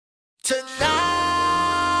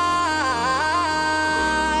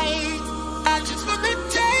Tonight, I just wanna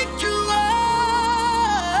take you away.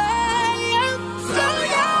 Throw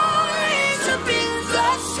your hands up in the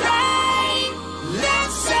sky.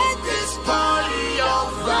 Let's set this party on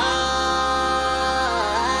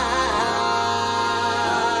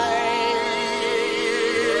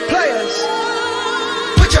fire. Players,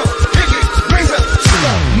 put your pinky rings up to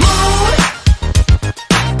the moon.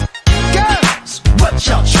 Girls, what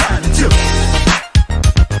y'all trying to do?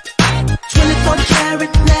 24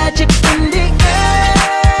 karat magic in the air.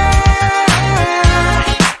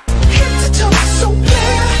 Head to toe so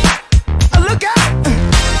clear. Look out!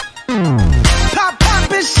 Pop,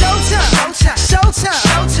 pop, it's showtime. Showtime, showtime,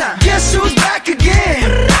 showtime. Guess who's back again?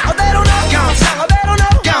 Oh, they don't know. Gone time. Oh, they don't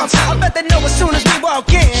know. Gone time. I bet they know as soon as we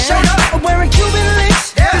walk in. Showed up. I'm wearing Cuban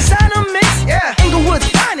links. Yeah. Designer mix. Yeah. Inglewood's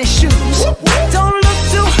finest shoes. Whoop, whoop. Don't look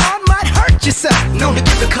too hard, might hurt yourself. Known to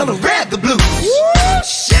give the color red the blues. Woo,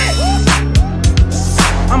 shit.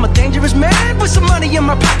 I'm a dangerous man with some money in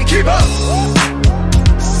my pocket. Keep up.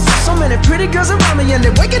 So many pretty girls around me and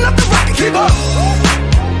they're waking up the rocket. Keep up.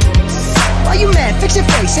 Why you mad? Fix your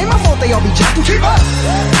face. Ain't my fault they all be jocking. Keep up.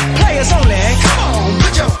 Players only. Come on,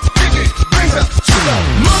 put your pinky rings up to the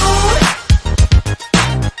moon.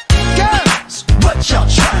 Girls, what y'all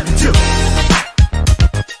trying to do?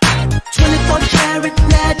 24 karat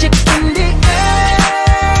magic in the air.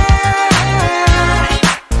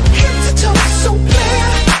 Head to toe so clear.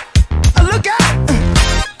 Look out.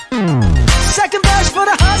 Second verse for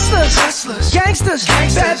the hustlers. Hustlers. Gangsters.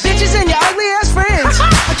 Bad bitches and your ugly ass friends.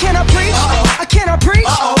 I cannot preach. I cannot preach.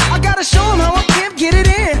 I gotta show them how I pimp get it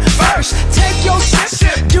in. First, take your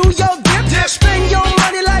sip. Do your dip. Spend your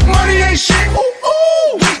money like money ain't shit. Ooh,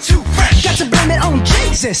 ooh. We too fresh. Got to blame it on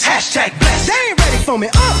Jesus. Hashtag blessed. They ain't ready for me.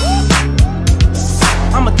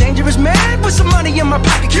 I'm a dangerous man with some money in my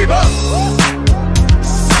pocket. Keep up.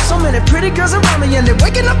 So many pretty girls around me and they're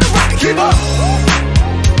waking up the rocket. Keep up.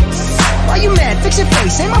 Why you mad? Fix your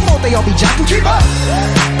face. Ain't my fault they all be jocking. Keep up.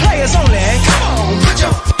 Players only. Come on, put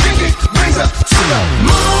your pinky rings up to the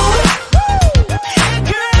moon.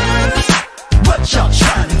 Girls, what y'all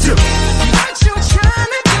trying to do? What you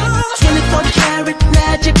trying to do? 24 karat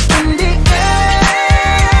magic in the air.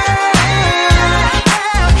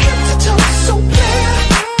 Head to toe so clear.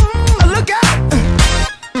 Look out.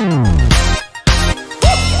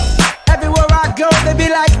 Everywhere I go, they be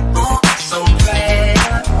like, Ooh, so bad.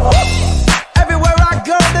 everywhere I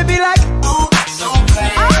go, they be like, Ooh, so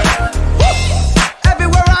bad.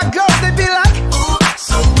 everywhere I go, they be like, Ooh,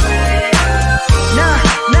 so bad.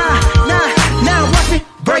 now, watch me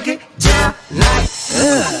break it down like,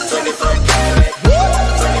 24 karat.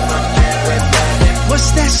 24 karat magic. what's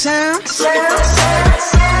that sound? 24 karat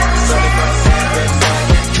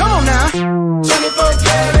magic. Come on now. 24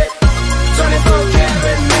 karat. 24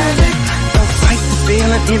 karat magic. Don't fight the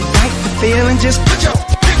feeling, invite the feeling, just put your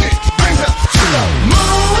pinky rings up to the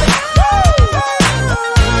moon.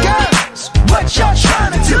 Girls, what y'all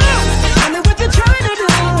trying to do? Tell me what you're trying to do.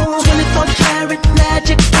 24 karat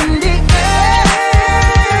magic in the air.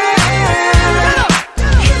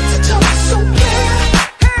 Head to toe so clear.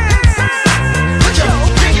 Put your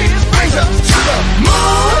pinky rings up to the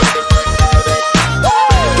moon.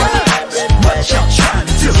 Girls, what y'all trying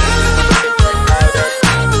to do?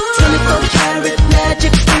 24 karat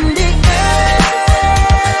magic in the air.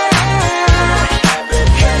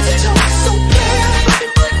 Head to toe so clear.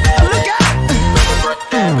 Look out.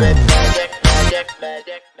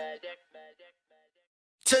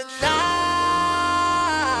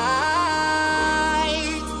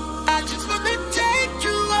 Tonight, I just wanna take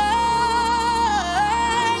you away.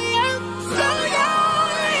 Throw your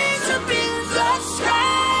hands up in the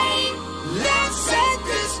sky. Let's set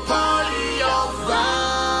this party on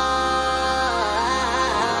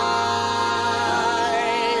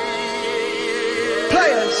fire.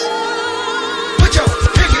 Players, put your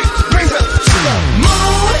pinky rings up to the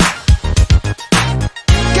moon.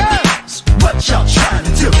 Girls, what y'all trying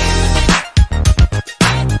to do?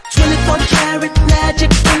 24 karat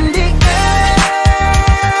magic in the air.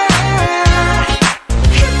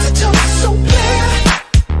 Head to toe so clear.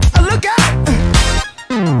 Look out.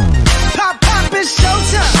 Pop, pop, it's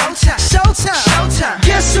showtime. Showtime, showtime, showtime.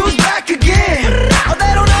 Guess who's back again? Oh,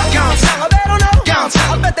 they don't know. Gone time. Oh, they don't know. Gone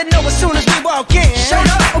time. I bet they know as soon as we walk in. Showed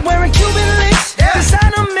up. I'm wearing Cuban links. Yeah.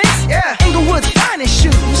 Designer mix. Yeah. Inglewood's finest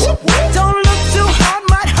shoes. Whoop, whoop. Don't look too hard,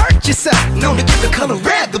 might hurt yourself. Known to give the color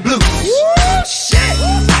red the blues. Woo, shit.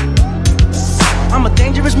 I'm a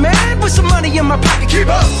dangerous man with some money in my pocket. Keep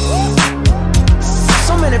up.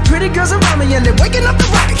 So many pretty girls around me and they're waking up the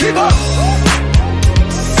rocket. Keep up.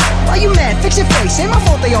 Why you mad? Fix your face. Ain't my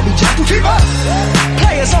fault they all be jacking. Keep up.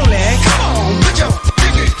 Players only. Come on, put your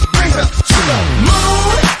pinky rings up to the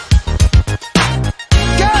moon.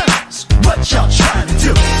 Girls, what y'all trying to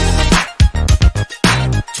do?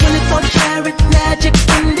 24 karat magic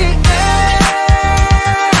in the air.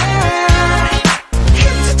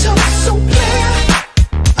 Head to toe, so clear.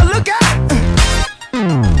 Look out.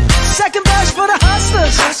 Second verse for the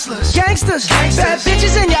hustlers, gangsters, bad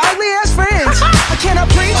bitches and your ugly ass friends. I cannot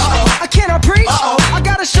preach, I cannot preach. I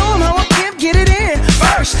gotta show them how I can get it in.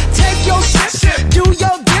 First, take your sip, do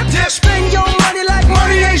your dip, spend your money like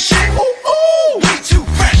money ain't shit. Ooh, ooh, we too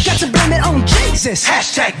fresh. Got to blame it on Jesus.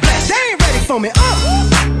 Hashtag blessed. They ain't ready for me.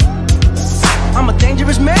 I'm a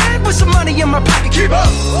dangerous man with some money in my pocket. Keep up.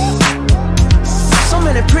 So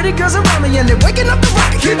many pretty girls around me and they're waking up the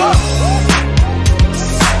rocket. Keep up.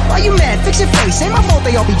 Why you mad? Fix your face. Ain't my fault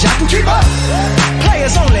they all be jocking. Keep up.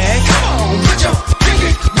 Players only. Come on, put your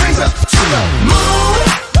pinky rings up to the moon.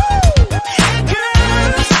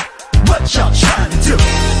 Girls, what y'all trying to do?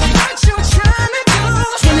 What you trying to do?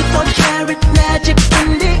 24 karat magic in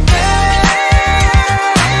the air.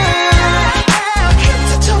 Head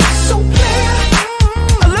to toe, so clear.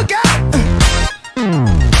 Look out.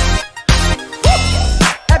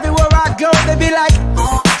 Everywhere I go, they be like,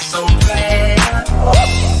 oh, so clear.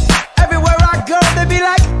 Everywhere I go, they be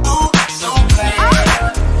like, ooh, so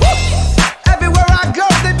bad. Everywhere I go,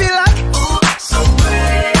 they be like, ooh, so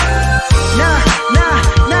bad.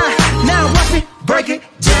 Now, watch me break it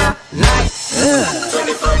down like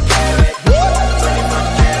 24 karat, 24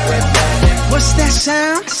 karat magic. What's that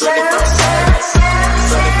sound? 24 karat,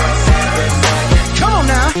 come on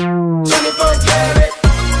now. 24 karat,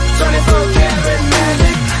 24 karat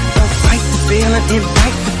magic. Don't fight the feeling,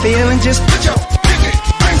 invite the feeling, just put your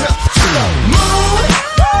moon.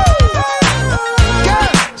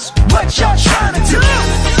 Girls, what y'all trying to do?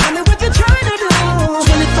 Tell me what you're trying to do.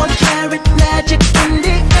 24 karat magic in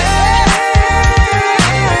the air.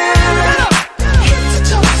 Head to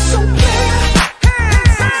toe, so clear.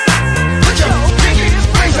 Put your pinky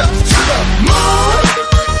rings up to the moon.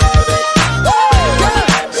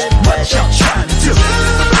 Girls, what y'all trying to do?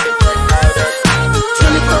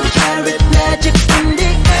 24 karat magic in the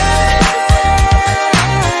air.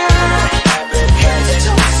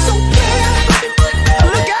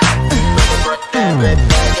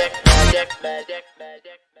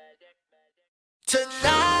 Tonight,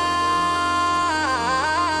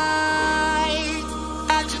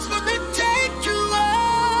 I just wanna take you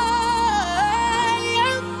high.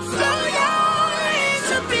 Throw your hands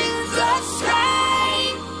up in the sky.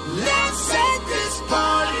 Let's set this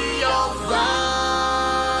party on fire.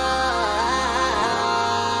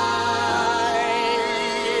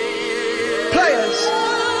 Players,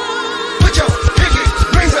 put your pinky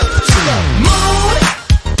rings up to the moon.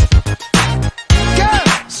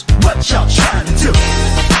 Girls, what y'all trying to do?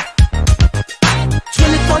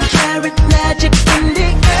 24 karat magic in the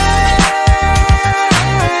air.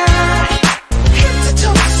 Head to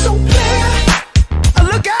toe, so clear.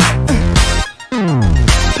 Look out.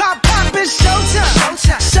 Pop, it's showtime.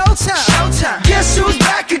 Showtime. Guess who's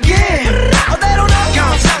back again? Oh, they don't know.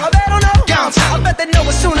 Gone time. I bet they know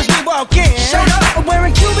as soon as we walk in. Showed up. I'm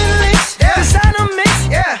wearing Cuban links. Designer mix.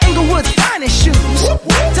 Inglewood's finest shoes.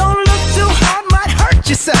 Don't look too hard, might hurt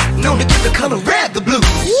yourself. Known to give the color red the blues.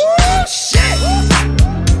 Shit.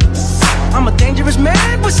 I'm a dangerous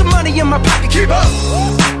man with some money in my pocket. Keep up.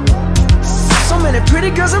 So many pretty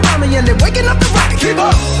girls around me and they're waking up the rocket. Keep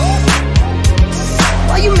up.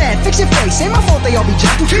 Why you mad? Fix your face. Ain't my fault they all be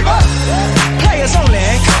jocking. Keep up. Players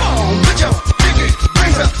only. Come on, put your pinky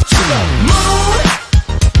rings up to the moon.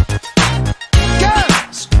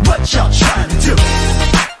 Girls, what y'all trying to do?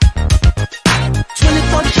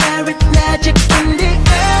 24 karat magic in the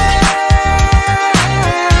air.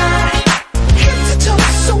 Head to toe,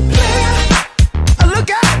 so clear. Look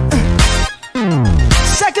out.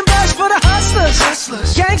 Second verse for the hustlers,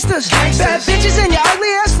 gangsters, bad bitches and your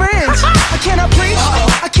ugly ass friends. I cannot preach,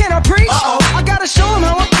 I cannot preach. I gotta show them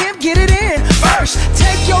how I can get it in. First,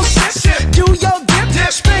 take your sip, do your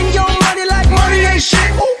dip, spend your money like money ain't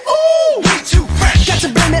shit. Ooh, ooh, we too fresh. Got to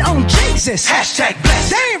blame it on Jesus. Hashtag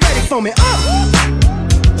blessed. They ain't ready for me.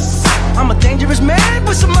 I'm a dangerous man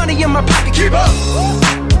with some money in my pocket. Keep up.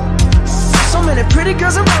 So many pretty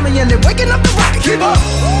girls around me and they're waking up the rocket. Keep up.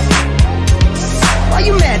 Why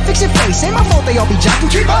you mad? Fix your face. Ain't my fault they all be jocking.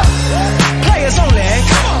 Keep up. Players only.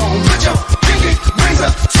 Come on, put your pinky rings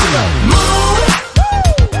up to the moon.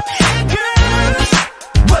 Girls,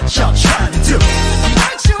 what y'all trying to do?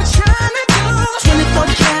 What you trying to do? 24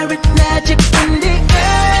 karat magic in the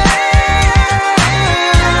air.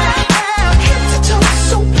 Head to toe,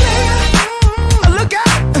 so clear.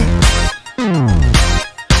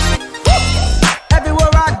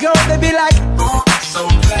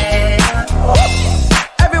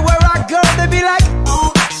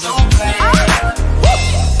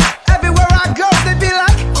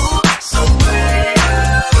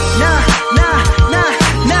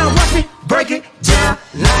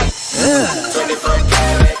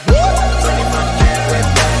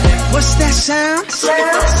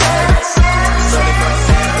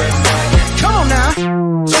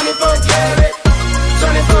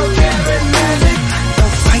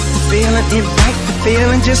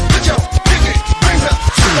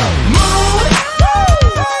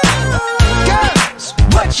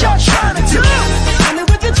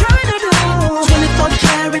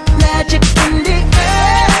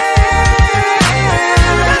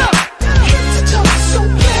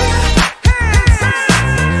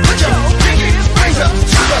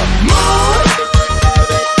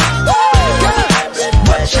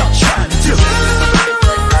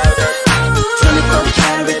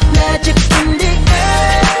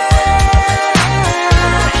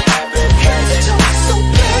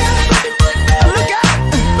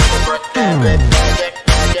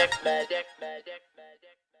 Tonight,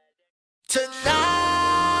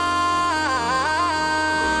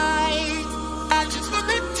 I just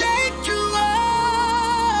wanna take you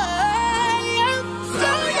higher.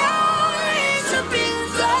 Throw your hands up in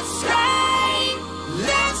the sky.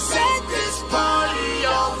 Let's set this party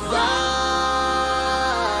on fire.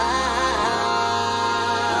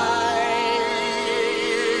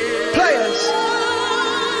 Players,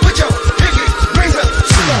 put your pinky rings up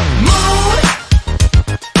to the moon.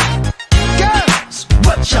 Girls,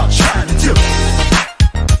 what y'all trying to do?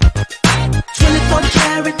 24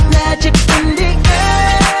 karat magic in the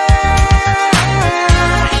air.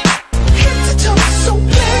 Head to toe so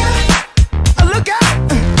clear. Look out!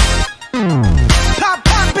 Pop,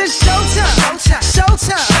 pop, it's showtime. Showtime,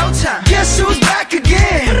 showtime, showtime. Guess who's back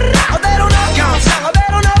again? Oh, they don't know. Gone time. Oh, they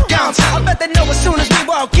don't know. Gone time. I bet they know as soon as we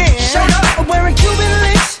walk in. Showed up. I'm wearing Cuban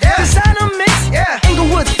links. Yeah. Designer mix. Yeah.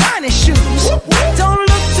 Inglewood's finest shoes. Whoop, whoop. Don't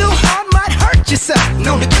look too hard, might hurt yourself.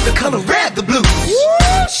 Known to give the color red the blues.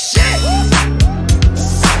 Woo, shit.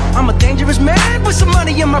 I'm a dangerous man with some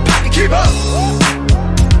money in my pocket. Keep up.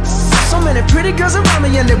 So many pretty girls around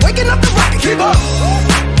me and they're waking up the rocket. Keep up.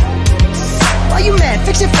 Why you mad?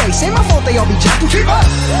 Fix your face. Ain't my fault they all be jacking. Keep up.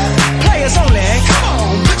 Players only. Come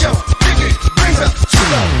on, put your pinky rings up to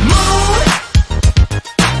the moon.